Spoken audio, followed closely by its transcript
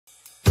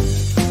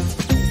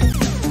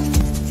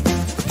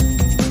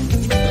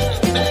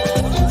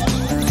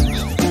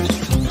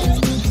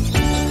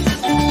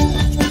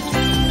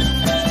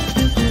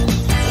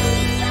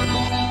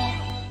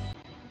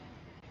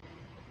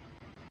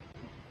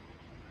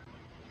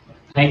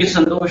Thank you,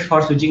 Santosh,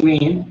 for switching me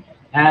in.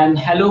 And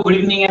hello, good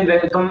evening, and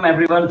welcome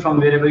everyone from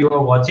wherever you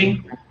are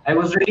watching. I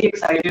was really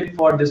excited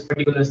for this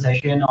particular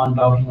session on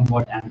talking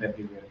about AMP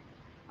everywhere.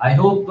 I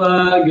hope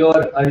your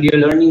earlier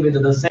learning with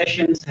other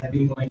sessions have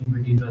been going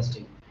pretty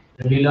interesting.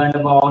 We learned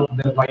about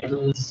Web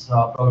Vitals,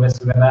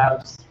 progressive web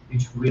apps,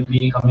 which will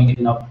be coming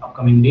in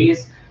upcoming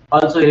days.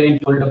 Also, Elaine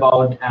told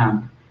about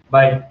AMP.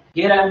 But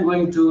here I'm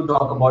going to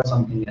talk about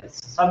something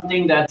else,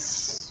 something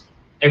that's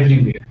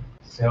everywhere.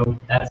 So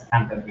that's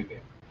AMP everywhere.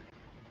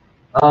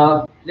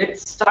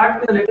 Let's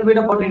start with a little bit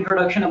about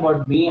introduction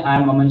about me.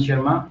 I'm Aman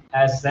Sharma.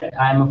 As said,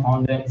 I'm a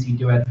founder and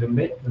CTO at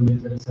Wimbit. Wimbit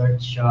is a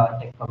research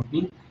tech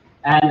company.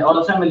 And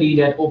also I'm a lead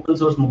at open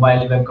source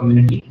mobile web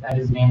community that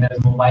is named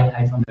as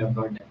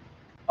mobile-web.dev.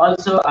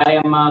 Also, I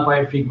am a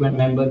quite frequent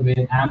member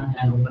with AMP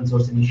and open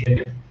source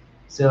initiative.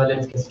 So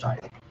let's get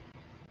started.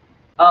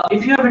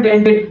 If you have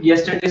attended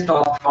yesterday's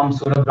talk from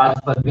Saurabh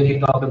Rajpal, where he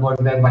talked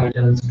about Web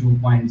Vitals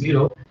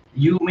 2.0,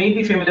 you may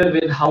be familiar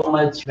with how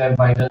much Web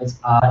Vitals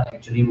are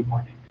actually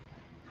important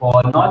for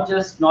not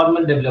just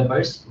normal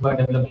developers who are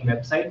developing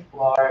websites,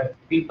 for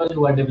people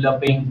who are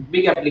developing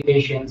big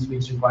applications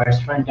which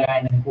requires front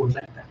end and code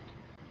like that.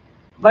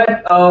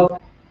 But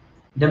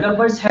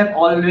developers have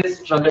always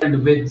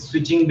struggled with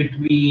switching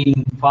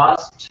between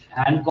fast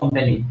and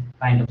compelling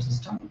kind of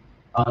system.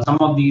 Some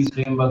of these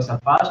frameworks are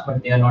fast,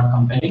 but they are not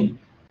compelling.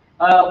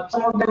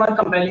 Some of them are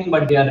compelling,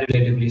 but they are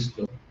relatively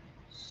slow.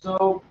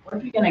 So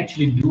what we can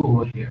actually do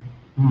over here?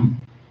 Hmm.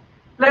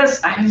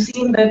 Plus, I have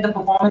seen that the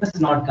performance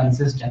is not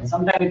consistent.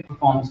 Sometimes it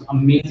performs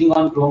amazing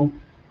on Chrome,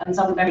 and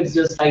sometimes it's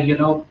just like,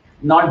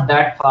 not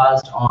that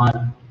fast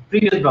on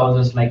previous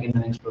browsers like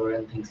Internet Explorer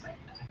and things like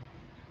that.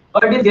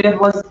 But if there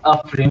was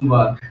a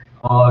framework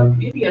or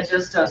maybe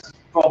just a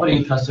proper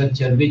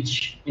infrastructure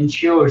which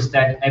ensures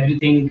that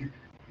everything,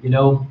 you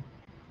know,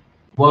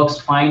 works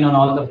fine on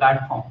all the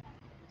platform.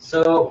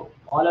 So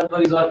all our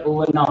worries are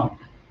over now.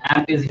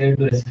 AMP is here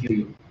to rescue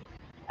you.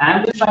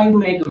 AMP is trying to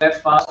make web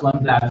fast one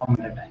platform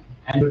at a time.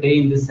 And today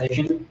in this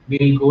session, we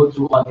will go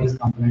through all these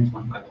components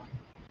one by one.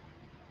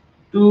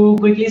 To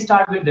quickly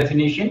start with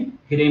definition,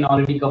 Hiren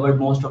already covered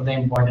most of the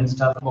important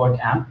stuff about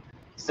AMP.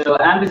 So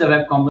AMP is a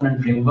web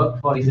component framework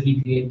for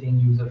easily creating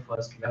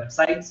user-first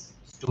websites,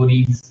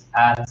 stories,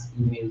 ads,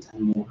 emails,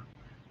 and more.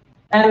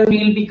 And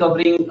we'll be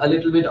covering a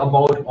little bit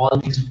about all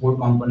these four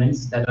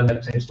components that are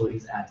website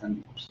stories, ads, and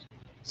more.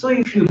 So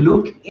if you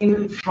look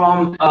in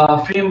from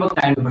a framework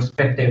kind of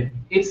perspective,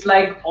 it's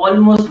like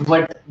almost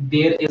what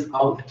there is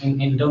out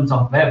in terms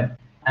of web.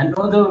 And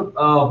no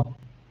other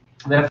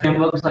web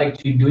frameworks are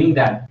actually doing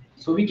that.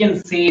 So we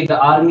can say the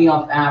army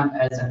of AMP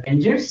as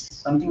Avengers,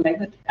 something like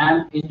that.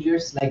 AMP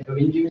Avengers, like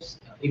Avengers,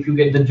 if you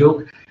get the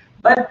joke.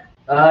 But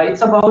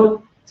it's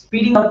about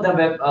speeding up the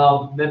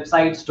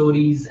website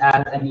stories,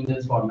 ads, and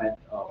emails format.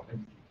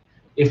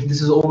 If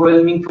this is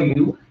overwhelming for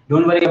you,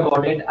 don't worry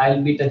about it.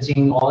 I'll be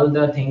touching all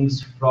the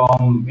things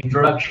from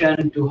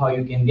introduction to how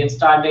you can get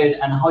started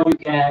and how you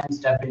can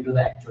step into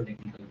the actual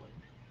technical world.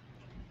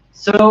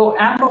 So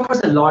AMP offers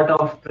a lot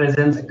of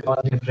presence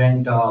across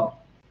different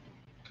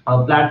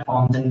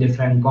platforms and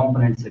different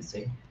components, let's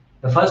say.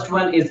 The first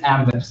one is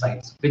AMP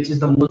websites, which is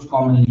the most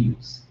commonly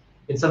used.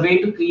 It's a way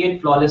to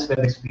create flawless web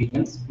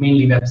experience,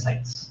 mainly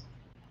websites.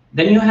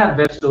 Then you have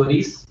web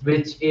stories,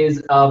 which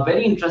is a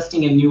very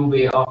interesting and new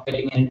way of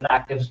telling an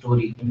interactive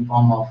story in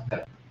form of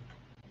web.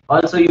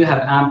 Also, you have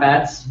AMP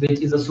ads, which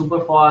is a super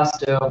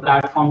fast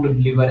platform to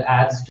deliver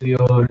ads to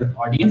your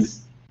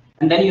audience.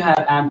 And then you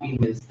have AMP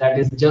emails, that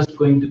is just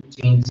going to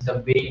change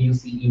the way you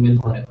see email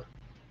forever.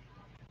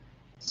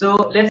 So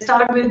let's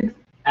start with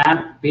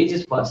AMP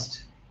pages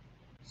first.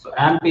 So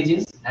AMP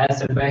pages, as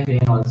said by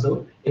Hiren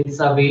also, it's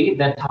a way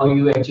that how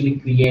you actually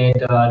create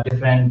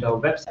different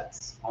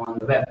websites on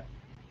the web.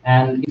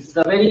 And it's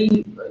a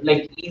very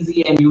like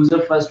easy and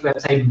user-first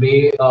website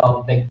way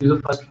of like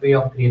user-first way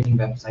of creating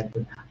website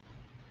with AMP.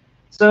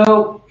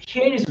 So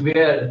here is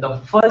where the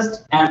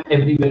first AMP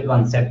everywhere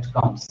concept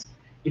comes.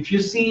 If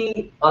you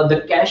see,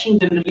 the caching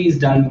generally is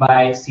done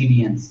by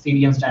CDNs.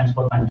 CDN stands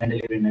for Content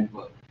Delivery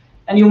Network.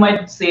 And you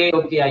might say,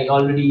 okay, I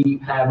already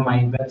have my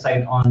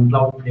website on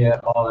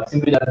Cloudflare or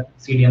similar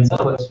CDN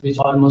servers, which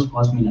almost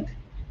cost me nothing.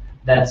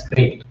 That's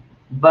great.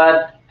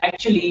 But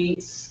actually,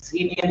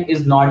 CDN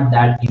is not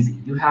that easy.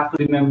 You have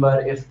to remember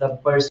if the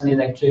person is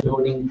actually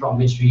loading from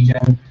which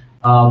region,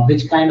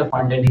 which kind of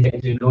content is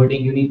actually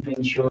loading. You need to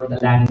ensure the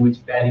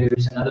language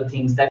barriers and other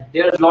things that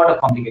there's a lot of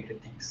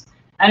complicated things.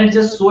 And it's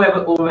just so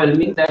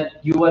overwhelming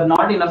that you are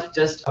not enough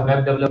just a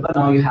web developer.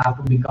 Now you have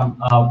to become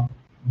a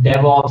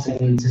DevOps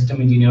and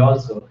system engineer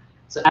also.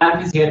 So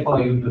AMP is here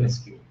for you to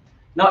rescue.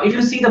 Now, if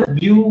you see the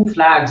blue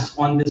flags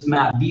on this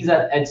map, these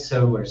are edge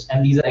servers,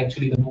 and these are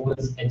actually the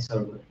Google's edge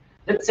server.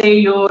 Let's say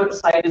your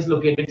site is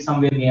located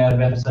somewhere near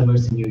web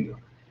servers in New York,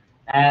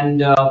 and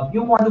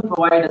you want to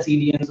provide a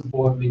CDN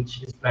support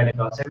which is spread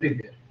across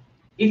everywhere.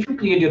 If you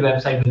create your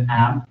website with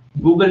AMP,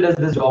 Google does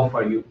this job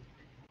for you.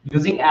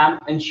 Using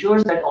AMP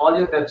ensures that all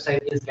your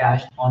website is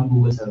cached on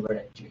Google server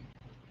actually.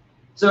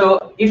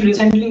 So if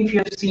recently, if you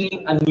have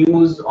seen a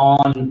news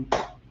on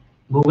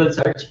Google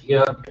search,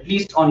 at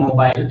least on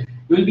mobile,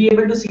 you will be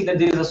able to see that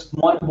there is a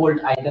small bold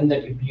icon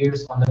that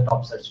appears on the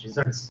top search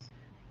results.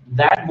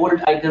 That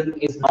bold icon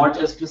is not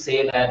just to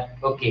say that,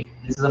 okay,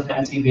 this is a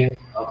fancy way,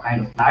 a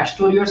kind of flash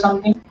story or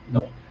something.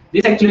 No,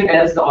 this actually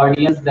tells the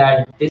audience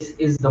that this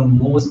is the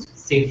most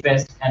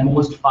safest and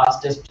most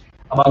fastest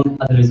among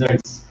other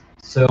results.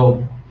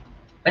 So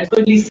let's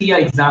quickly see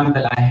an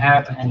example. I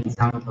have an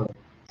example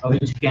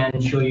which can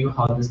show you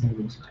how this thing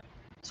looks like.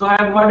 So I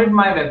have modded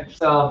my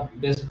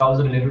this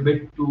browser a little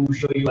bit to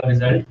show you a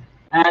result.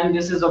 And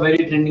this is a very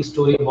trending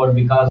story about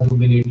Vikas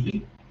Dubey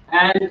lately.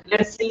 And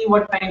let's see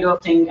what kind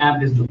of thing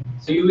app is doing.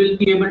 So you will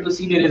be able to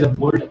see there is a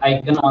bold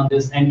icon on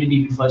this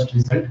NDDB first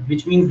result,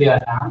 which means they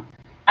are app.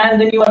 And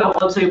then you are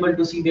also able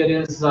to see there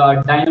is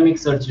dynamic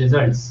search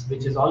results,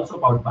 which is also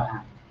powered by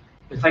app.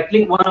 If I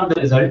click one of the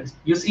results,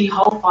 you see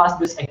how fast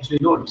this actually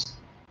loads.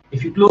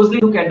 If you closely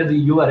look at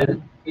the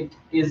URL, it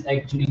is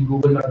actually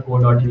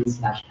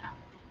google.co.in/app.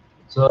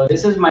 So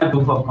this is my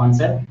proof of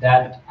concept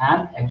that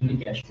app actually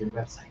cached your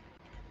website.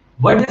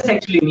 What this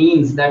actually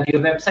means that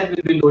your website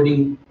will be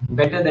loading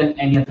better than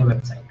any other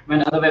website.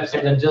 When other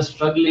websites are just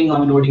struggling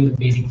on loading the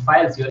basic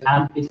files, your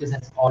AMP pages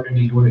has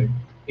already loaded.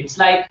 It's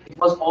like it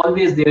was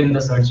always there in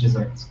the search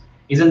results.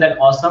 Isn't that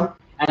awesome?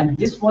 And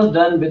this was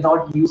done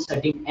without you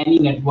setting any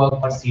network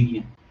or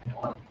CDN at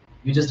all.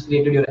 You just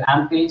created your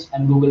AMP page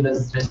and Google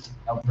does the rest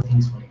of the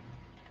things for you.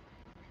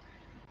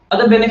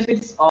 Other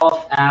benefits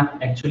of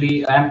AMP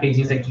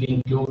pages actually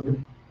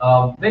include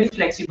very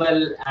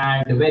flexible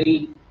and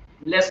very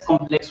less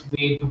complex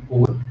way to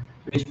code,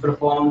 which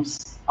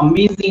performs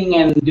amazing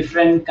and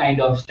different kind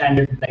of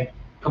standard like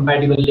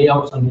compatible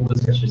layouts on Google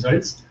search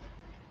results.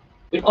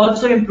 It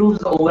also improves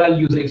the overall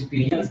user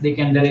experience. They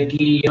can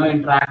directly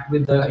interact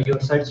with your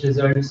search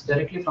results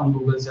directly from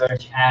Google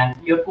search, and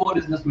your core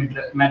business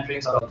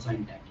metrics are also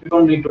intact. You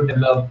don't need to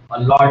develop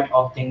a lot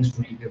of things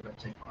to make your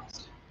website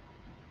fast.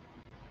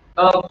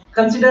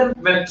 Consider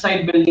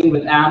website building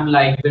with AMP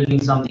like building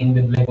something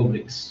with Lego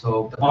bricks.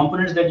 So the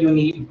components that you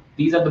need,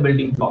 these are the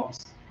building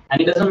blocks.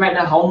 And it doesn't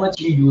matter how much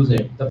you use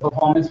it, the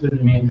performance will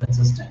remain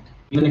consistent.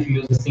 Even if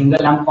you use a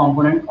single AMP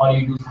component or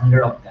you use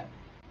 100 of them.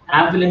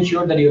 AMP will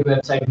ensure that your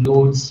website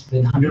loads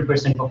with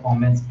 100%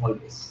 performance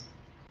always.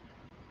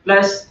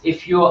 Plus,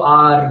 if you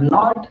are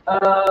not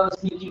a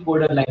sneaky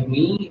coder like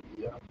me,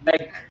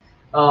 like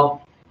uh,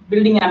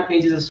 building AMP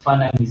pages is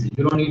fun and easy.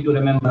 You don't need to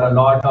remember a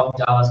lot of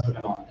JavaScript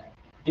and all that.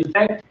 In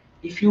fact,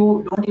 if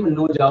you don't even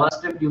know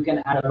JavaScript, you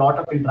can add a lot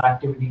of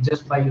interactivity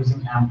just by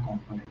using AMP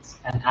components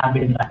and AMP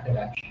interactive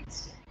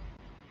actions.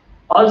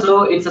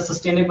 Also, it's a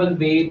sustainable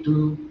way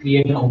to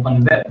create an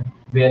open web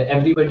where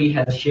everybody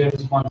has shared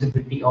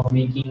responsibility of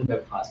making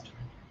web faster.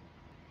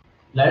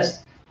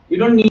 Plus, you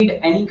don't need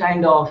any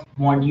kind of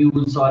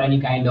modules or any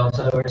kind of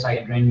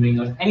server-side rendering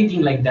or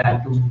anything like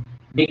that to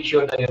make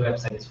sure that your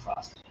website is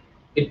fast.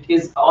 It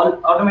is all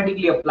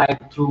automatically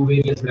applied through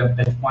various web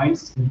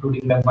touchpoints,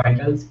 including Web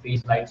Vitals,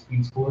 page like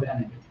speed score,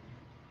 and everything.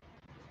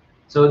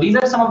 So these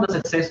are some of the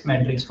success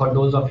metrics for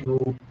those of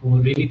you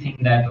who really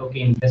think that,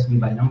 okay, impress me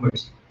by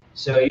numbers.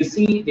 So you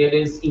see there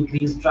is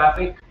increased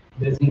traffic,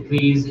 there is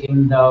increase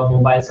in the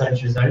mobile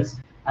search results,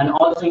 and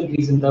also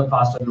increase in the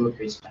faster load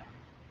page time.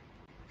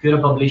 If you're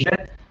a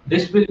publisher,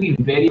 this will be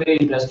very, very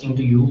interesting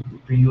to you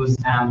to use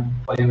AMP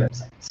for your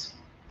websites.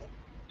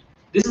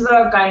 This is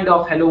a kind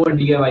of Hello World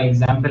DIY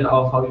example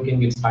of how you can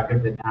get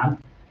started with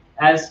AMP.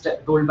 As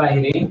told by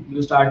Hiren,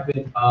 you start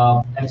with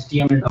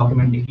HTML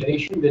document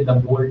declaration with the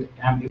bold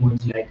AMP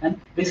emoji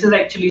icon. This is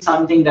actually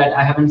something that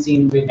I haven't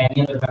seen with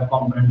any other web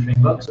component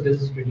framework, so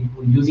this is pretty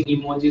cool, using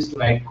emojis to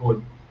write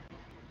code.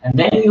 And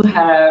then you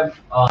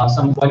have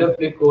some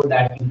boilerplate code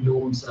that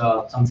includes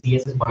some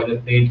CSS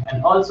boilerplate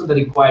and also the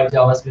required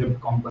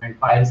JavaScript component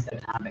files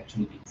that AMP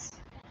actually needs.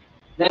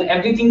 Then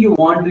everything you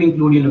want to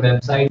include in a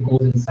website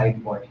goes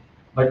inside body.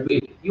 But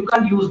wait, you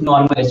can't use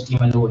normal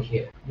HTML over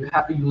here. You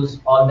have to use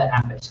all the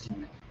AMP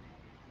HTML.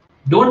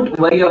 Don't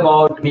worry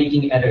about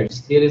making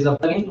errors. There is a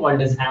plugin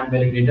called as AMP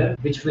Validator,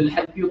 which will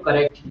help you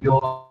correct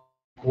your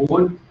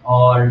code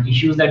or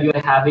issues that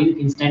you're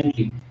having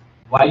instantly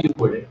while you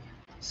code it.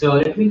 So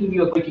let me give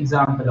you a quick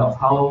example of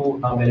how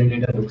a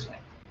validator looks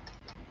like,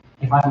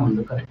 if I'm on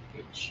the correct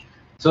page.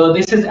 So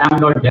this is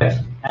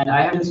amp.dev, and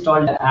I have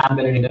installed the AMP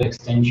Validator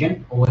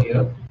extension over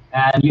here,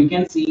 and you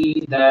can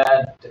see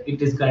that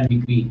it is currently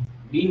green.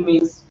 Green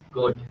means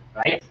good,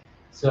 right?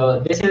 So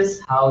this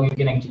is how you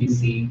can actually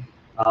see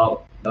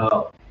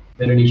the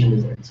validation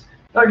results.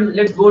 But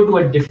let's go to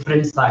a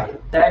different side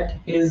that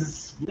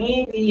is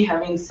maybe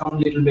having some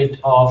little bit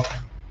of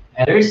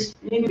errors,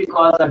 maybe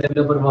because the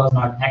developer was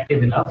not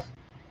active enough.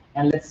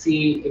 And let's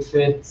see if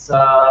it's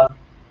how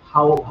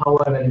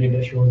our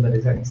validator shows the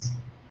results.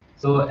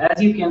 So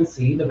as you can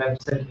see, the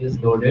website is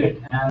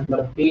loaded and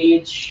the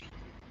page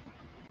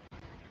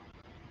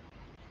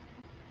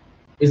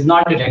is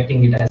not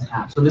detecting it as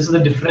app. So this is the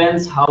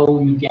difference how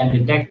you can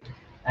detect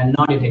and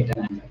not detect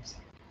an AMP website.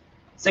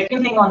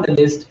 Second thing on the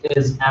list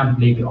is AMP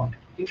Playground.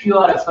 If you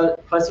are a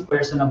fussy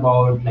person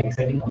about like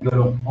setting up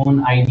your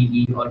own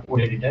IDE or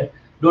code editor,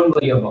 don't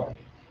worry about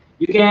it.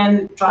 You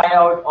can try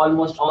out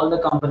almost all the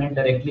component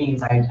directly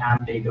inside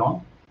AMP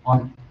Playground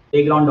on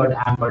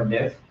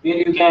playground.amp.dev, where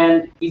you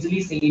can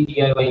easily see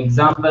DIY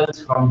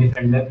examples from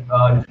different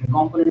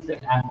components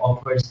that AMP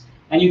offers,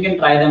 and you can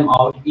try them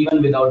out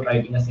even without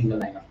writing a single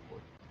line of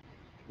code.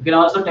 You can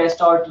also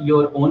test out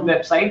your own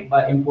website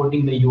by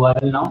importing the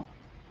URL now.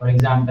 For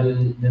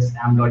example, this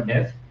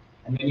amp.dev,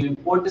 and when you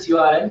import this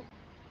URL,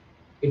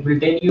 it will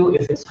tell you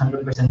if it's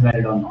 100%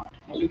 valid or not.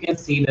 And you can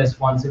see the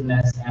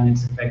responsiveness and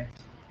its effect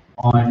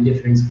on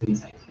different screen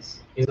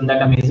sizes. Isn't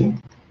that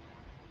amazing?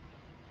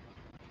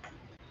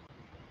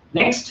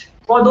 Next,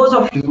 for those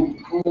of you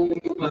who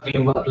use a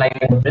framework like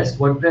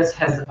WordPress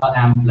has an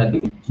AMP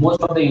plugin.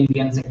 Most of the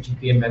Indians actually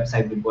create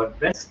website with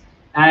WordPress,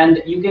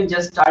 and you can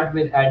just start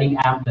with adding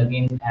AMP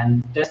plugin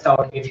and test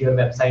out if your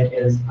website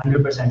is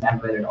 100%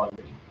 AMP valid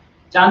already.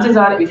 Chances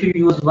are, if you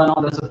use one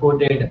of the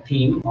supported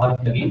theme or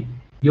plugin,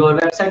 your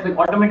website will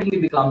automatically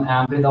become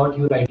AMP without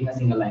you writing a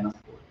single line of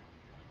code.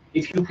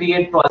 If you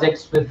create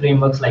projects with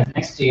frameworks like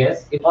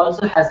Next.js, it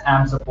also has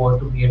AMP support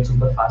to create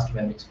super fast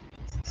web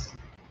experiences.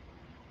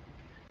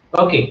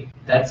 Okay,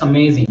 that's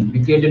amazing.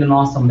 We created an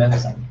awesome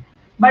website.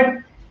 But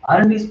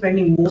aren't we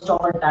spending most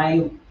of our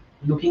time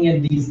looking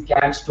at these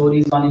cat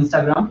stories on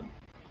Instagram?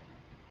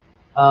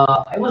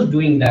 I was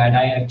doing that.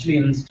 I actually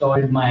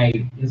installed my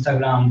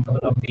Instagram a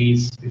couple of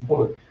days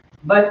before.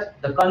 But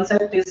the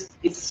concept is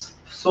it's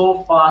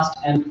so fast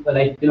and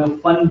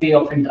fun way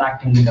of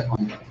interacting with the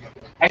content.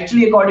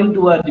 Actually, according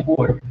to a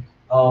report,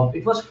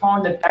 it was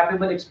found that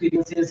tappable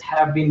experiences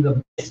have been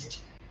the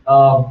best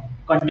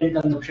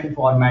content consumption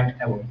format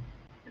ever.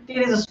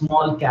 There is a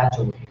small catch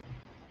over here.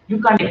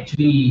 You can't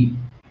actually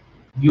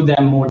view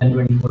them more than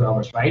 24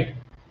 hours, right?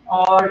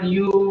 Or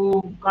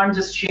you can't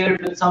just share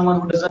it with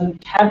someone who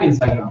doesn't have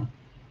Instagram.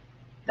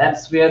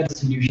 That's where the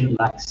solution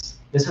lies.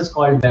 This is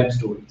called web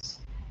stories.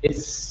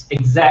 It's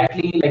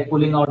exactly like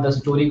pulling out the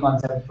story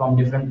concept from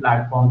different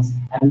platforms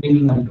and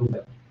bringing them to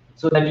web,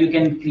 so that you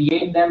can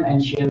create them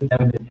and share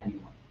them with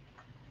anyone.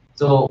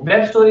 So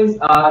web stories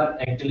are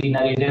actually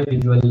narrative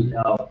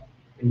visual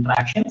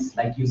interactions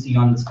like you see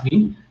on the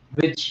screen,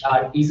 which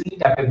are easily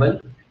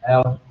tappable,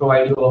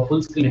 provide you a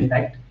full screen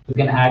effect. You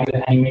can add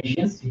your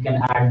animations, you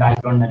can add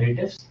background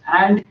narratives,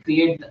 and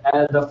create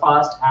the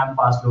fast and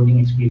fast loading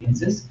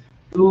experiences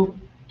to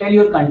tell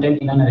your content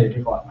in a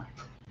narrative format.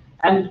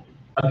 And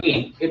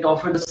again, it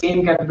offers the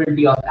same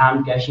capability of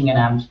AMP caching and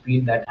AMP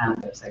speed that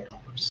AMP website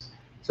offers.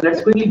 So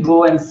let's quickly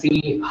go and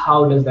see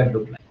how does that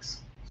look like.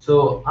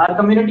 So our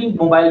community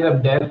mobile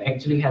web dev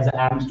actually has an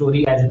AMP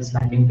story as its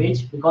landing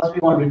page because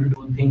we wanted to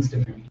do things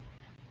differently.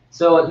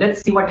 So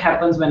let's see what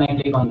happens when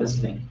I click on this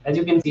link. As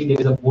you can see, there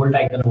is a bold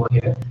icon over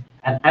here.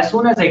 And as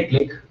soon as I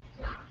click,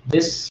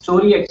 this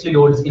story actually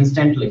loads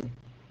instantly.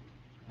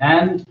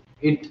 And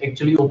it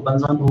actually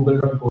opens on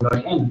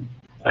google.co.in.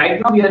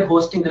 Right now, we are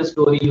hosting the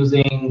story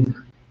using,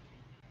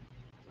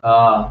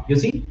 you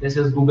see, this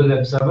is Google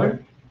Web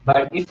Server.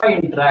 But if I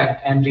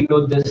interact and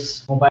reload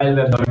this mobile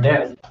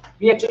web.dev,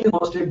 we actually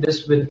hosted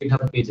this with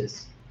GitHub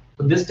pages.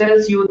 So this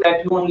tells you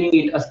that you only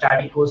need a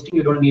static hosting.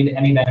 You don't need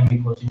any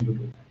dynamic hosting to do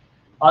that.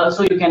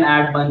 Also, you can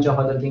add a bunch of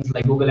other things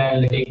like Google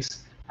Analytics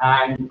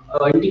and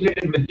integrate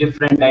it with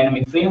different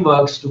dynamic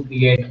frameworks to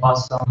create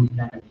awesome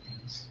dynamic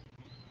things.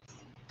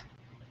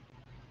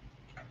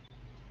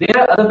 There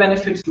are other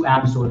benefits to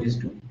AMP stories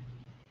too.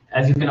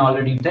 As you can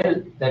already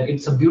tell, that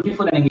it's a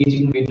beautiful and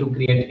engaging way to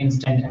create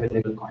instant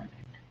available content.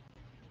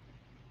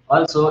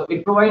 Also,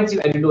 it provides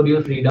you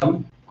editorial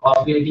freedom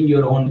of creating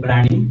your own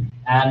branding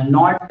and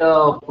not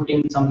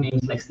putting some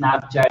names like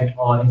Snapchat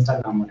or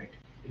Instagram on it.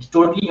 It's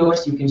totally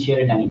yours. You can share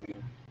it anywhere.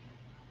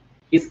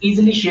 It's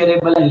easily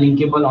shareable and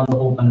linkable on the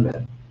open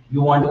web. You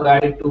want to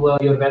add it to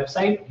your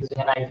website using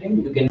an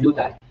iframe, you can do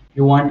that.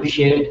 You want to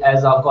share it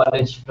as a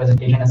college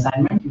presentation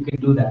assignment, you can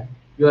do that.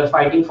 You are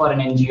fighting for an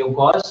NGO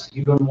cause,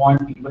 you don't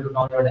want people to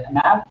download an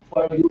app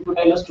for you to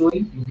tell a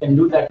story, you can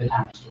do that with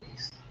AMP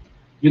stories.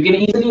 You can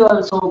easily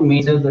also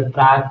measure the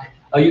track,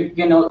 or you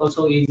can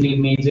also easily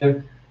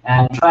measure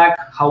and track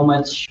how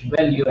much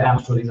well your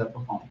AMP stories are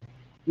performing.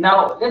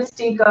 Now, let's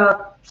take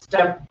a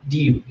step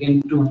deep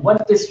into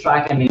what this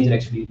track and measure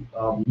actually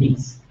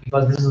means,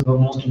 because this is the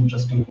most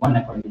interesting one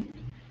according to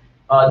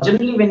me.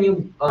 Generally, when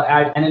you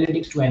add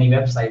analytics to any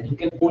website, you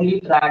can only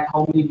track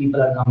how many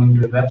people are coming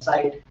to your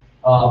website,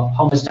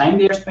 how much time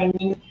they are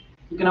spending.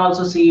 You can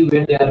also see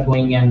where they are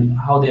going and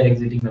how they are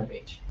exiting the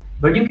page.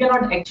 But you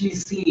cannot actually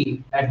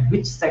see at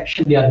which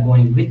section they are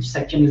going, which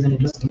section is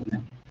interesting to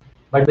them.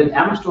 But with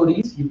AMP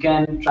stories, you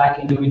can track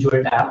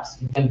individual tabs.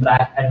 You can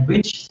track at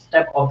which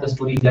step of the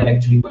story they are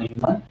actually going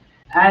on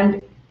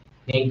and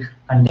make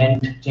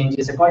content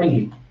changes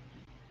accordingly.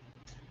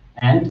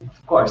 And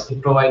of course,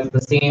 it provides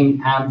the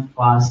same AMP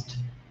fast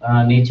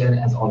nature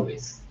as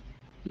always.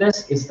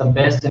 This is the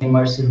best and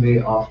immersive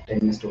way of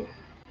telling a story.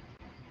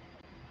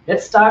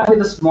 Let's start with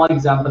a small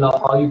example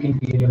of how you can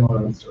create your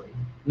own story.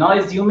 Now,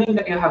 assuming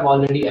that you have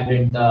already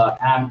added the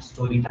AMP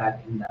story tag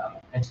in the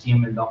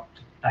HTML doc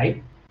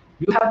type,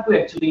 you have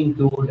to actually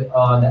include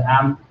the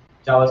AMP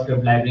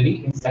JavaScript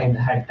library inside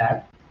the head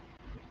tag.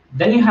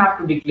 Then you have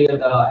to declare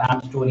the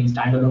AMP story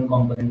standalone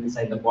component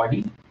inside the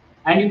body,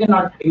 and you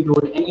cannot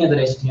include any other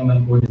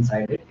HTML code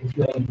inside it. If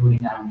you are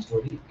including AMP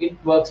story, it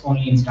works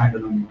only in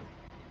standalone mode.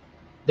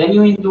 Then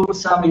you include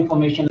some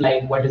information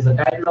like what is the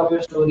title of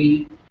your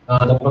story,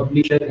 the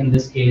publisher, in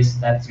this case,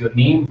 that's your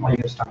name or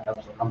your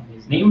startup's or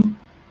company's name.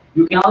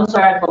 You can also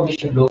add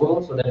publisher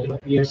logo so that it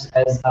appears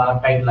as a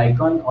title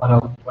icon or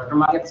a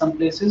watermark at some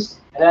places.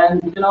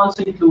 And you can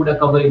also include a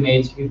cover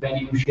image if when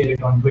you share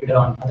it on Twitter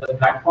on other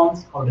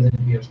platforms, how does it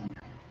appear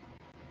sometimes.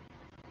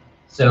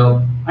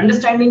 So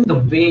understanding the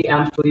way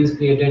AMP story is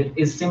created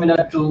is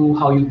similar to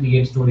how you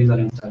create stories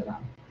on Instagram,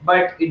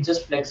 but it's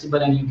just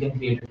flexible and you can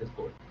create it with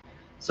code.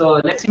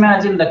 So let's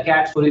imagine the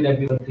cat story that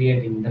we were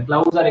creating. The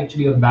clouds are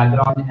actually your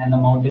background and the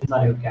mountains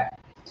are your cat.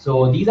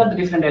 So these are the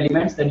different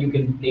elements that you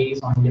can place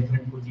on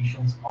different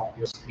positions of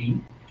your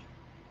screen.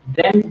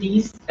 Then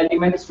these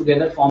elements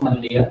together form a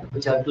layer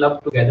which are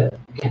clubbed together.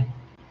 Okay.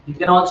 You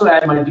can also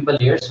add multiple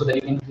layers so that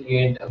you can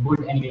create a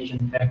good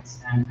animation effects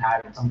and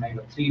add some kind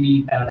of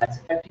 3D parallax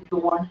effect if you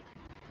want.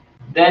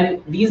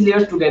 Then these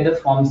layers together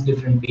forms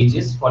different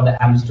pages for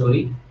the AMP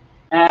story.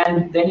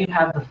 And then you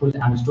have the full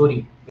AMP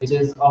story, which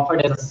is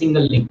offered as a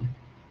single link.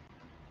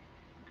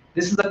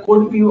 This is a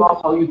code view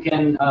of how you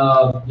can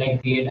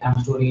like create AMP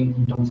story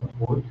in terms of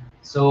code.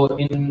 So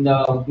in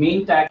the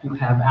main tag, you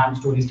have AMP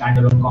story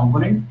standalone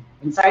component.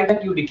 Inside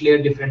that, you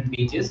declare different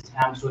pages.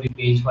 AMP story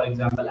page, for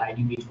example,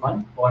 ID page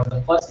 1 for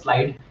the first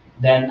slide,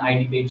 then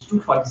ID page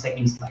 2 for the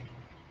second slide.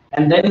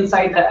 And then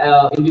inside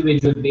the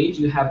individual page,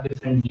 you have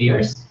different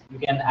layers. You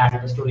can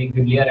add the story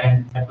grid layer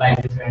and apply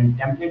different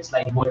templates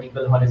like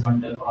vertical,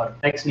 horizontal, or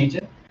text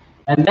nature.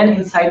 And then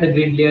inside the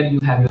grid layer, you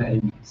have your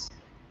elements.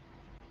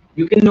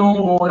 You can know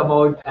more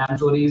about AMP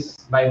stories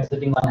by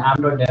visiting on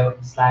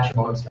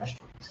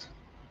amp.dev/about/stories.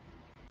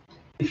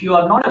 If you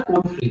are not a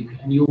code freak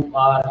and you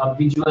are a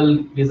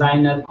visual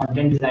designer,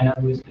 content designer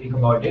who is freak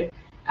about it,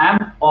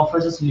 AMP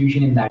offers a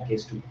solution in that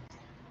case too.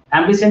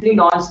 AMP recently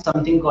launched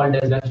something called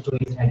as Web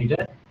Stories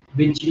Editor,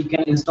 which you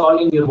can install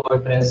in your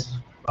WordPress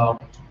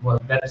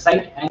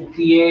website and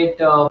create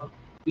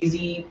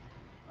easy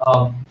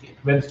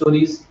web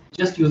stories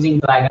just using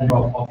drag and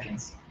drop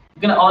options.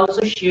 You can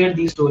also share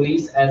these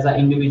stories as an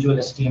individual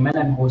HTML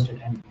and host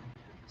it anywhere.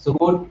 So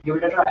go give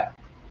it a try.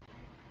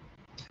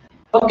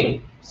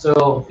 Okay,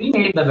 so we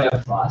made the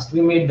web fast,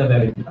 we made the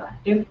web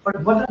interactive,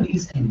 but what are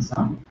these things?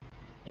 Huh?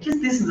 I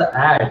guess this is an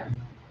ad.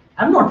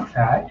 I'm not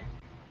fat,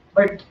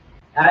 but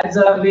ads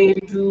are a way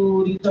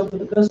to reach out to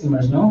the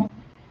customers, no?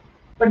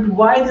 But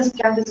why this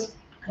cat is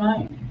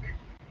crying?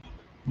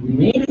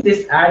 Maybe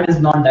this ad is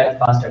not that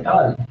fast at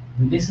all.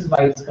 This is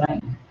why it's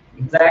crying.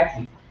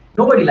 Exactly.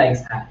 Nobody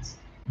likes ads,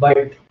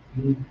 but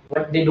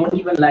what they don't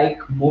even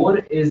like more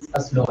is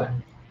a slow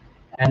ad.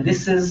 And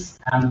this is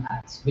AMP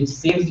ads, which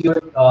saves your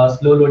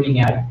slow loading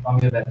ad from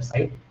your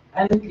website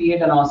and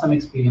create an awesome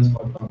experience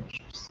for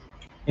publishers.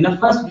 In a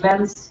first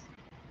glance,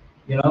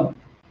 you know,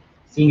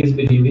 seeing is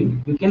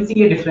believing. You can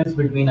see a difference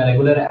between a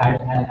regular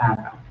ad and AMP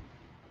ad.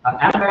 An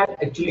AMP ad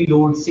actually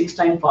loads 6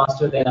 times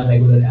faster than a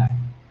regular ad.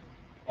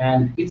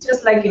 And it's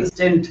just like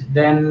instant,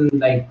 then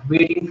like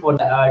waiting for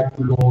the ad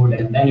to load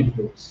and then it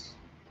loads.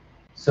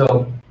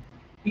 So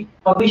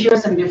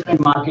publishers and different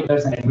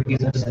marketers and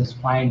advertisers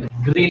find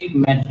great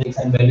metrics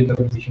and value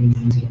proposition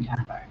using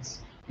AMP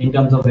ads in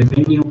terms of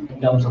revenue,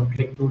 in terms of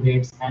click-through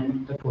rates,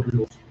 and the total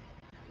load.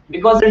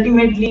 Because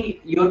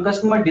ultimately, your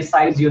customer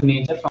decides your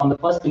nature from the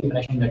first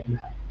impression that you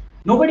have.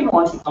 Nobody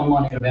wants to come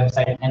on your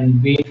website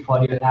and wait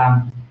for your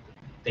AMP,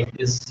 like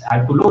this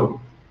ad to load.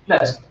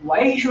 Plus,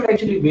 why he should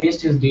actually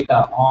waste his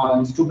data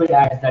on stupid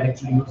ads that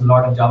actually use a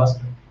lot of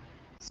JavaScript?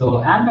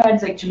 So AMP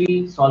ads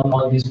actually solve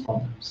all these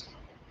problems.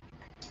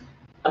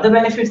 Other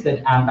benefits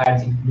that AMP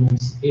ads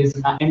includes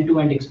is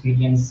end-to-end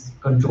experience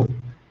control.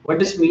 What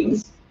this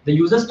means, the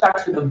user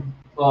starts with a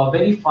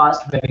very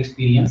fast web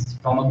experience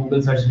from a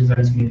Google search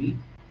results maybe,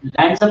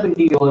 lands up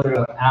into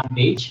your AMP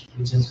page,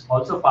 which is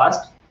also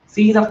fast,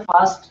 sees a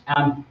fast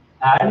AMP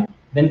ad,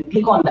 then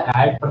click on the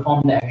ad,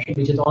 perform the action,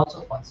 which is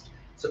also fast.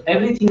 So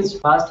everything is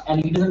fast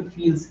and he doesn't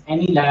feel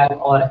any lag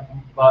or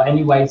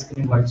any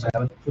widescreen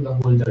whatsoever through the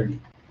whole journey.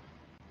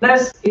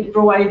 Plus, it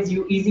provides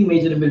you easy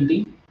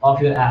measurability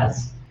of your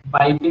ads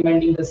by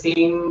implementing the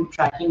same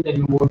tracking that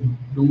you would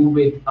do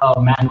with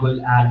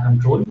manual ad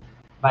control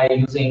by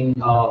using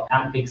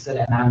AMP Pixel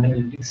and AMP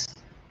Analytics.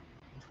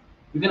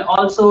 You can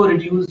also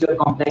reduce your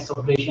complex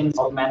operations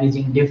of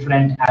managing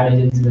different ad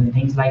agencies and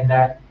things like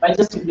that by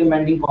just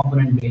implementing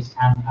component-based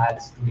AMP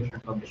ads to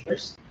different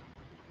publishers.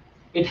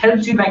 It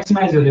helps you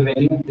maximize your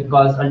revenue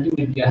because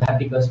ultimately a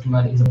happy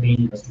customer is a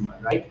paying customer,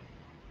 right?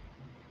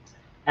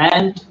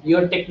 And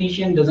your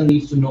technician doesn't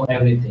need to know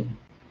everything.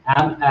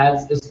 AMP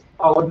Ads is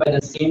powered by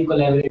the same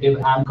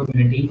collaborative AMP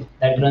community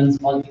that runs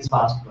all these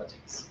fast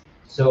projects.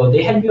 So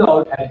they help you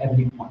out at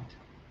every point.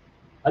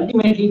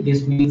 Ultimately,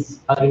 this means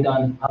a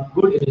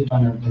good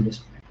return on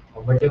investment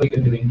or whatever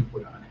you're doing to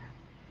put on it.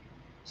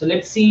 So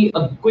let's see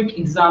a quick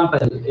example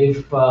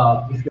if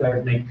you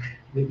are like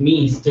with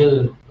me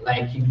still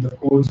like in the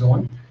code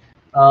zone.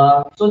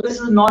 So this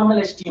is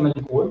normal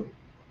HTML code.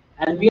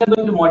 and we are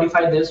going to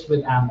modify this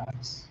with AMP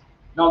ads.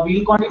 Now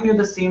we'll continue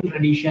the same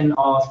tradition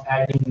of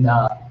adding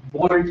the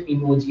bold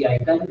emoji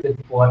icon with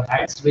for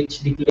ads, which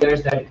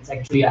declares that it's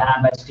actually an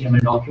AMP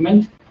HTML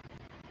document.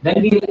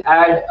 Then we'll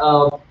add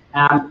a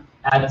AMP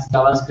ads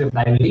JavaScript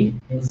library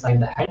inside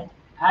the head,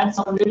 add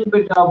some little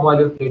bit of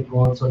boilerplate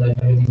code so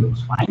that everything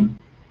looks fine.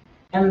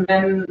 And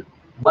then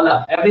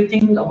voila,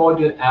 everything about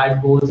your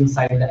ad goes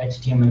inside the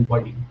HTML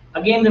body.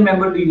 Again,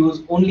 remember to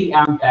use only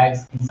AMP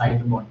tags inside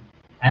the body,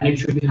 and it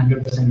should be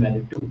 100%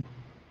 valid too.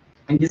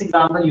 In this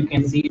example, you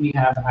can see we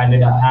have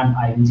added a AMP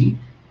img,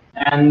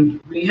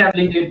 and we have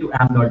linked it to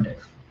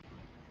amp.dev.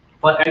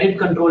 For added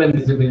control and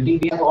visibility,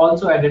 we have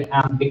also added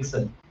AMP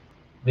pixel,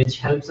 which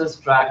helps us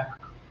track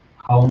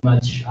how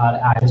much our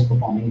ad is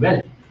performing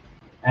well.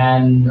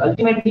 And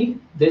ultimately,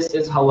 this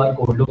is how our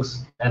code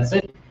looks. That's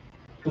it.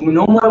 To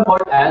know more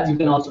about ads, you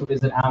can also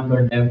visit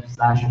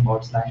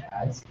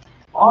amp.dev/about/ads,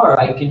 or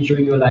I can show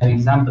you a live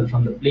example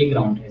from the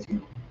playground. As you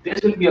know,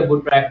 this will be a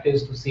good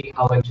practice to see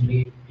how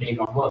actually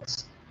playground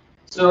works.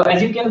 So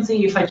as you can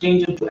see, if I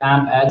change it to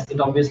AMP ads, it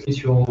obviously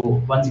show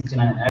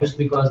 169 ads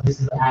because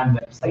this is an AMP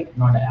website,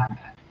 not an AMP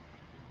ad.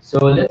 So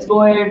let's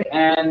go ahead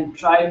and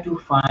try to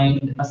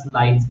find a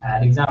slides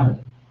ad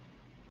example.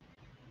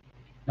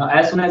 Now,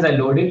 as soon as I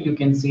load it, you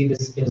can see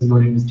this is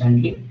loaded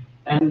instantly.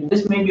 And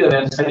this may be a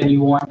website and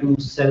you want to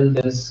sell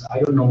this, I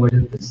don't know what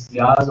is this,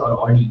 Yas or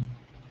Audi,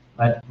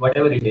 but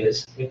whatever it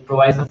is, it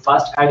provides a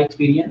fast ad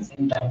experience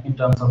in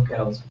terms of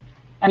carousel.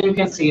 And you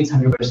can see it's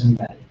 100%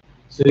 valid.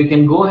 So you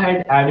can go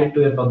ahead, add it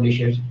to your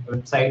publisher's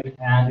website,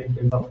 and it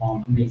will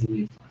perform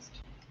amazingly fast.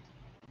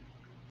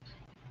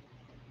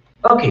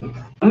 Okay,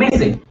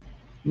 amazing.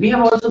 We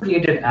have also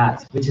created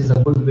ads, which is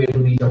a good way to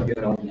reach out to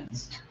your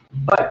audience.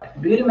 But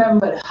do you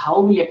remember how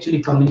we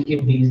actually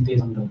communicate these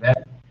days on the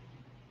web?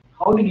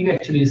 How did you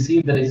actually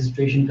receive the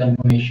registration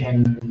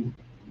confirmation?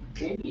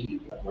 Maybe,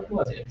 what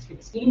was it?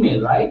 It's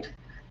email, right?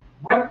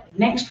 What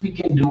next we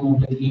can do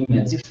with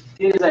emails? If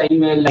there is an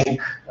email like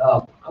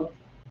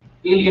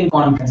alien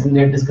conference and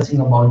they're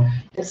discussing about,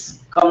 let's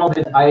come up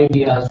with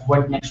ideas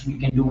what next we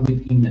can do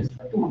with emails.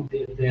 What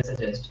do they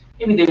suggest?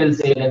 Maybe they will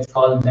say let's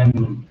call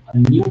them a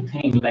new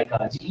thing like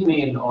a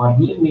Gmail or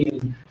email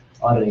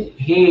or a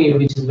Hey,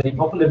 which is very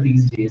popular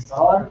these days.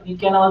 Or we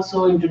can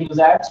also introduce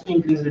ads to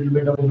increase a little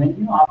bit of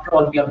revenue. After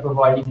all, we are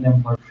providing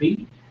them for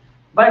free.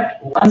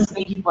 But one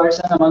sneaky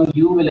person among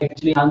you will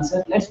actually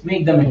answer, let's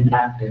make them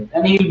interactive.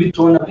 And he'll be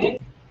thrown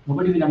away.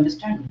 Nobody will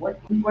understand what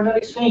are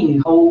they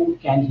saying? How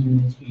can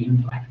emails be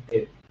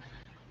interactive?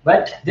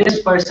 But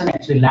this person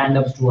actually land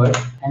up to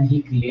earth and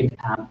he create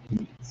AMP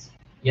emails.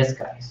 Yes,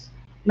 guys.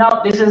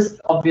 Now this is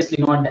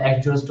obviously not the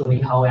actual story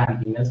how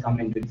AMP emails come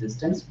into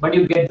existence, but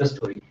you get the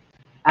story.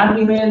 AMP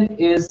email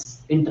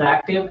is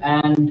interactive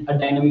and a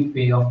dynamic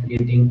way of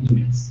creating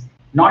emails.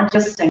 Not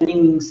just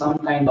sending some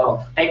kind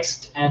of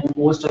text and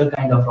poster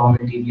kind of raw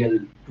material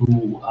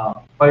to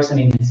a person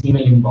in his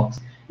email inbox,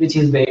 which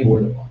is very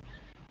bold about.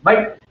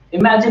 But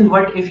imagine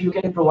what if you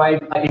can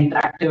provide an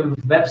interactive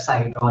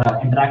website or an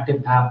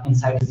interactive app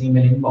inside his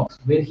email inbox,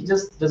 where he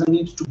just doesn't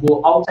need to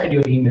go outside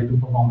your email to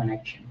perform an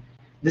action.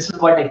 This is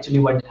what AMP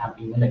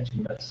email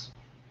actually does.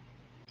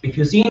 If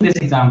you see in this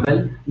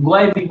example,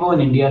 GoIPO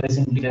in India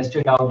recently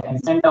tested out and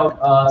sent out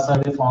a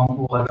survey form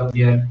to all of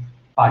their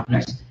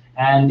partners,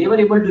 and they were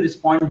able to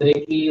respond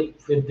directly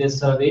with this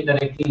survey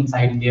directly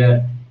inside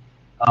their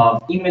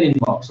email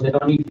inbox, so they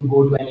don't need to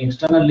go to any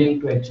external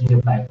link to actually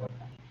apply for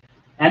that.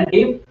 And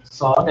they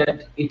saw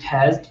that it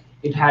had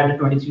a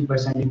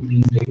 23%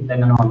 increase rate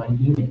than a normal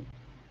email.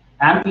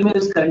 AMP email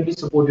is currently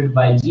supported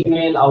by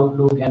Gmail,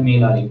 Outlook, and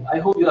Mail.ru. I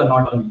hope you are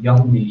not on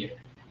Yahoo Mail yet.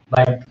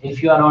 But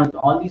if you are on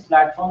all these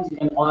platforms, you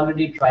can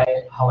already try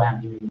how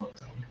AMP email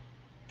works out.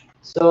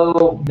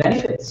 So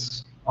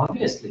benefits,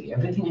 obviously,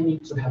 everything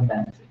needs to have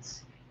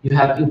benefits. You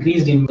have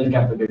increased email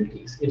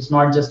capabilities. It's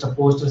not just a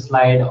poster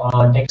slide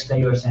or text that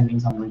you are sending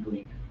someone to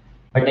email,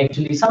 but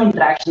actually some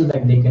interactions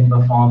that they can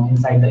perform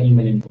inside the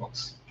email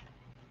inbox.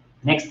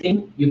 Next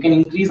thing, you can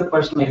increase the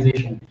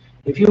personalization.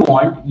 If you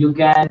want, you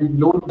can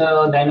load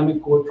the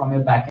dynamic code from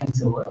your backend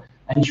server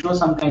and show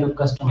some kind of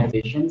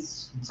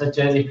customizations, such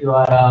as if you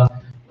are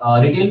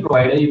a retail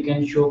provider, you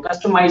can show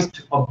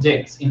customized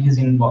objects in his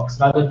inbox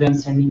rather than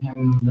sending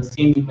him the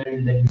same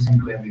email that you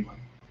send to everyone.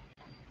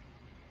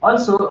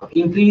 Also,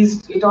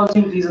 it also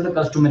increases the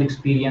customer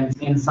experience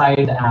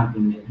inside the AMP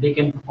email. They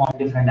can perform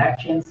different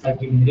actions like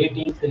giving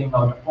ratings, filling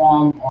out a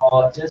form,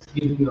 or just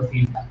giving you a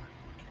feedback.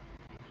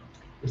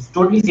 It's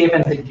totally safe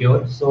and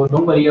secure, so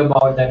don't worry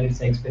about that it's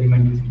an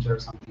experimental feature or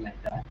something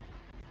like that.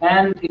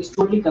 And it's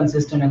totally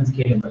consistent and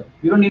scalable.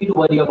 You don't need to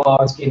worry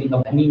about scaling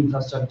up any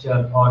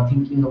infrastructure or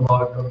thinking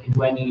about, okay,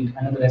 do I need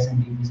another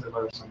SMTP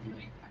server or something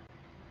like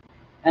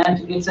that.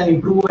 And it's an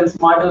improved and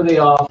smarter way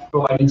of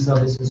providing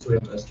services to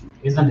your customer,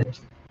 isn't it?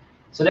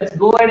 So let's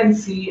go ahead and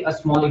see a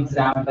small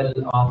example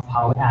of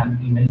how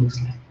AMP email looks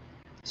like.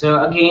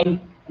 So again,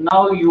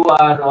 now you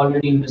are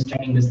already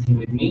understanding this thing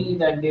with me,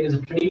 that there is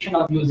a tradition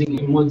of using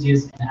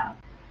emojis in AMP.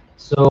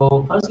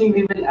 So firstly,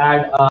 we will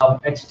add a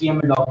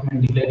HTML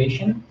document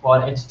declaration for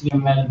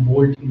HTML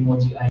bold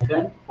emoji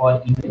icon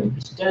for email,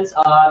 which tells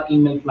our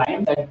email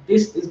client that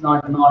this is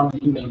not a normal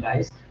email,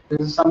 guys.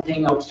 This is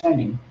something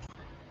outstanding.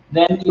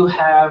 Then you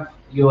have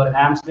your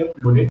AMP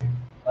script loaded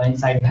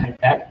inside the head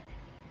tag.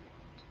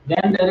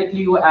 Then directly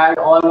you add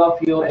all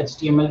of your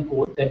HTML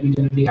code that you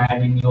generally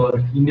add in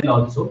your email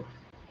also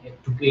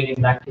to create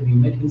interactive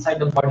email inside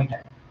the body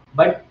tag,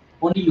 but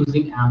only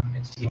using AMP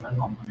HTML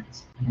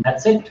components. And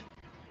that's it.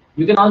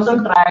 You can also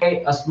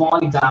try a small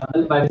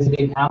example by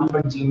visiting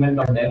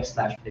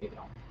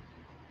am.gmail.dev/playground.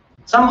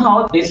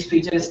 Somehow this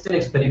feature is still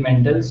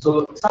experimental,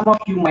 so some of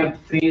you might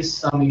face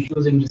some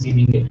issues in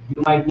receiving it.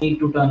 You might need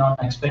to turn on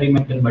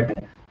experimental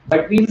button,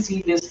 but we'll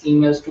see these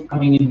emails to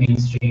coming in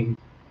mainstream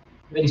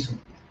very soon.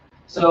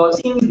 So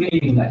seeing is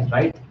believing, guys,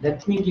 right?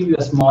 Let me give you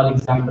a small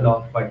example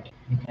of what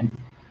you can do.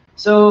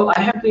 So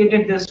I have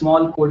created this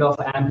small code of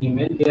AMP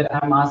email where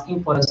I'm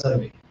asking for a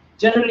survey.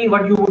 Generally,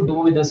 what you would do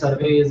with the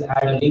survey is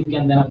add a link,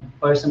 and then a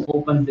person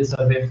opens the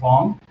survey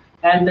form,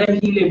 and then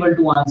he'll able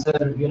to answer,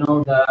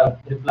 the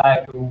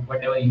reply to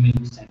whatever email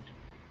you sent.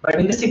 But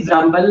in this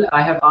example,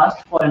 I have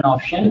asked for an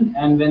option,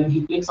 and when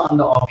he clicks on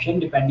the option,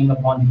 depending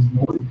upon his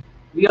mode,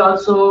 we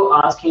also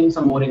ask him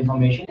some more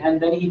information, and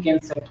then he can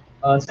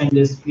send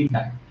this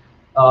feedback.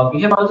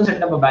 We have also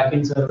set up a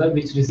backend server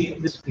which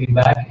receives this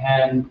feedback,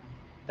 and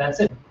that's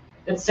it.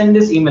 Let's send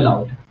this email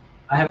out.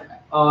 I have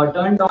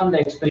turned on the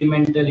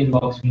experimental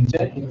inbox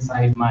feature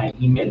inside my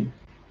email,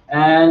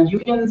 and you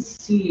can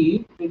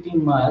see pretty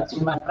much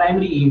in my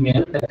primary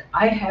email that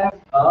I have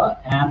a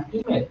AMP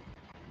email.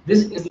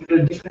 This is a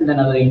little different than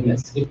other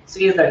emails. It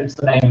says that it's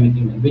a dynamic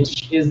email,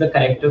 which is the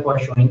character for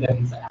showing that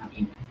it's an AMP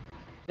email.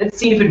 Let's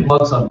see if it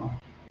works or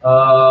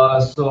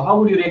not. So how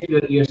would you rate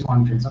your year's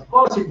conference? Of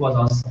course, it was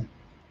awesome.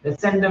 Let's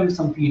send them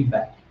some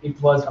feedback.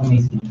 It was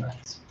amazing,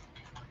 guys.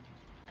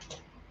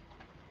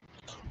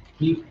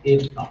 Keep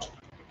it up.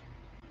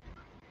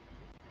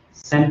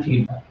 Send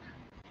feedback.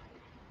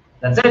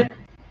 That's it.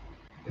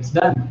 It's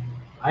done.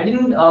 I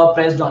didn't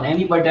press on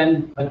any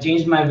button,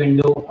 change my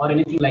window or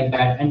anything like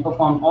that, and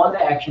perform all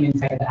the action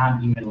inside the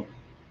AMP email.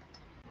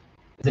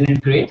 Isn't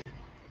it great?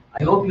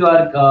 I hope you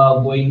are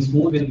going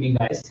smooth with me,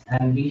 guys.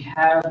 And we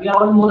are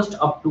almost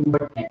up to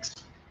what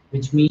next,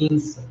 which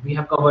means we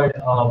have covered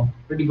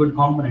pretty good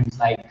components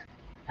like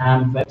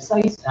AMP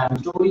websites, AMP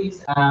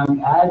stories,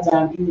 AMP ads,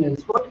 AMP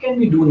emails. What can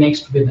we do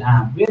next with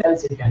AMP? Where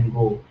else it can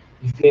go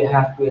if we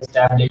have to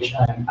establish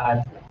an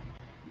ad?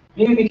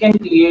 Maybe we can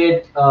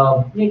create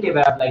a native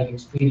app-like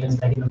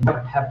experience, like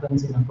what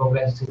happens in a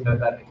progressive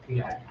web app if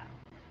we add.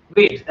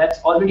 Wait, that's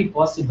already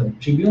possible.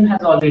 Tribune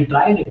has already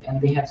tried it,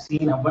 and they have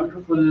seen a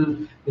wonderful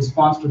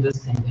response to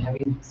this thing. They have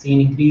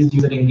seen increased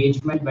user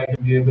engagement, better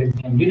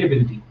viewability, and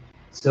readability.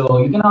 So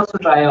you can also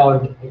try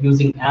out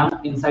using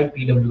AMP inside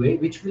PWA,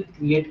 which will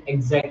create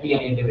exactly a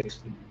native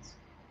experience.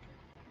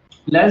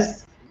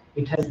 Plus,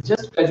 it has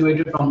just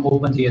graduated from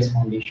OpenJS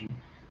Foundation.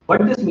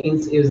 What this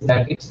means is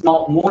that it's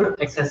now more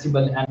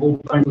accessible and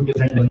open to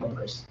different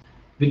developers,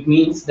 which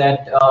means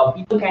that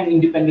people can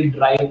independently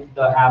drive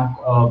the AMP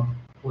whole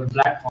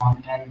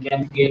platform and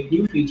can create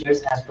new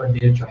features as per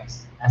their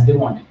choice, as they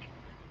want it.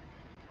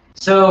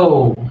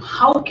 So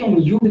how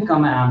can you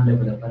become an AMP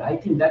developer? I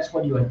think that's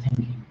what you are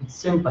thinking. It's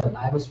simple.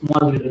 I have a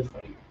small riddle for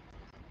you.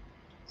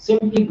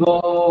 Simply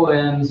go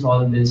and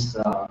solve this.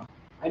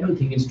 I don't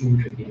think it's too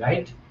tricky,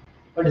 right?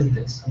 What is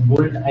this? A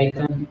bold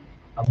icon,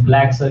 a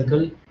black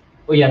circle.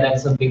 Oh yeah,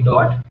 that's a big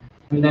dot.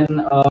 And then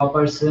a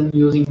person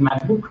using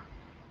MacBook.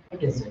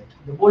 What is it?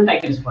 The bold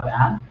icon is for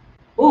AMP.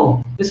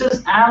 Oh, this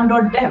is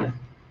am.dev.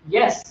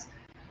 Yes.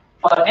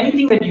 For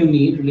anything that you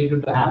need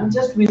related to AMP,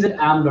 just visit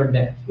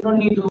am.dev. You don't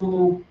need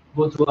to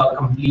go through a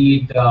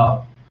complete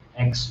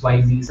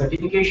XYZ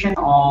certification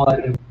or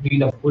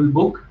read a full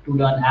book to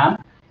learn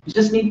AMP. You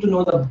just need to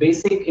know the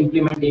basic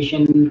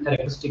implementation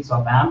characteristics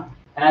of AMP,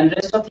 and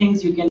rest of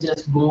things you can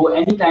just go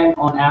anytime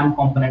on AMP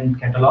component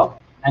catalog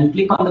and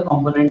click on the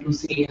component to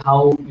see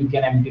how you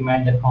can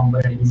implement that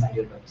component inside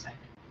your website.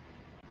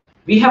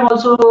 We have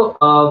also,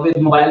 with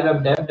Mobile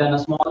Web Dev, done a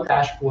small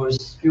crash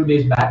course few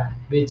days back,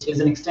 which is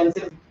an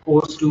extensive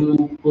course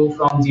to go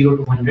from 0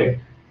 to 100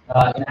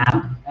 in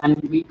AMP.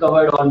 And we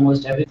covered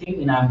almost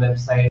everything in AMP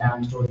website,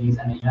 AMP stories,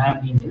 and in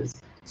AMP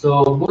emails.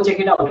 So go check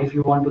it out if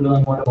you want to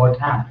learn more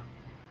about AMP.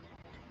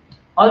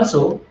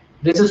 Also,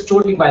 this is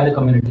totally by the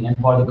community and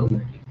for the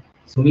community.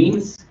 So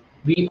means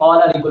we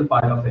all are equal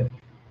part of it.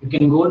 You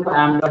can go to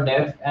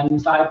am.dev and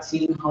start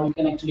seeing how you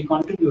can actually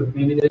contribute.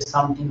 Maybe there is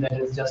something that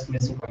is just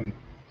missing for you.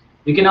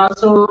 You can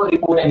also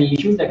report any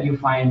issues that you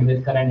find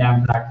with current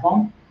AMP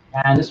platform,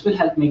 and this will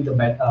help make the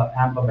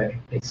AMP a better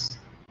place.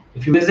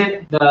 If you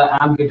visit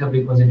the AMP GitHub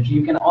repository,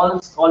 you can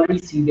already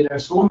see there are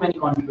so many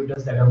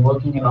contributors that are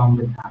working around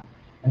with AMP,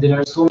 and there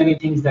are so many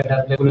things that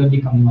are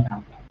regularly coming on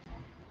AMP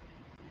platform.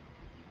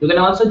 You can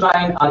also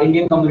join our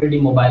Indian community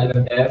Mobile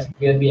Web Dev,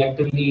 where we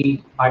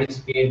actively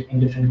participate in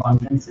different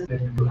conferences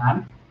related to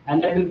AMP,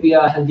 and that will be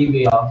a healthy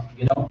way of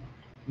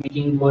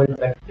making the world a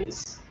better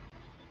place.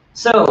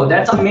 So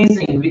that's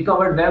amazing. We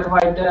covered Web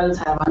Vitals,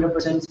 have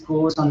 100%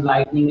 scores on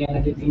Lightning and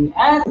everything.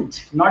 And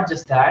not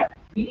just that,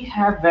 we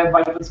have Web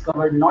Vitals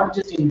covered not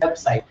just in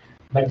website,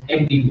 but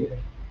everywhere.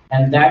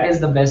 And that is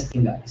the best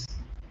thing, guys.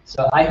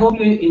 So I hope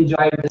you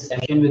enjoyed this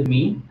session with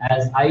me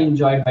as I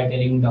enjoyed by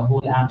telling the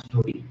whole AMP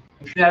story.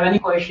 If you have any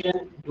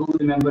question, do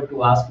remember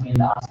to ask me in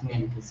the Ask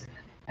Me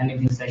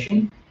Anything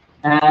session.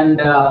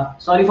 And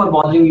sorry for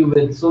bothering you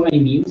with so many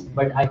memes,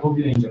 but I hope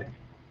you enjoyed.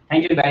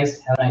 Thank you,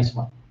 guys. Have a nice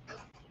one.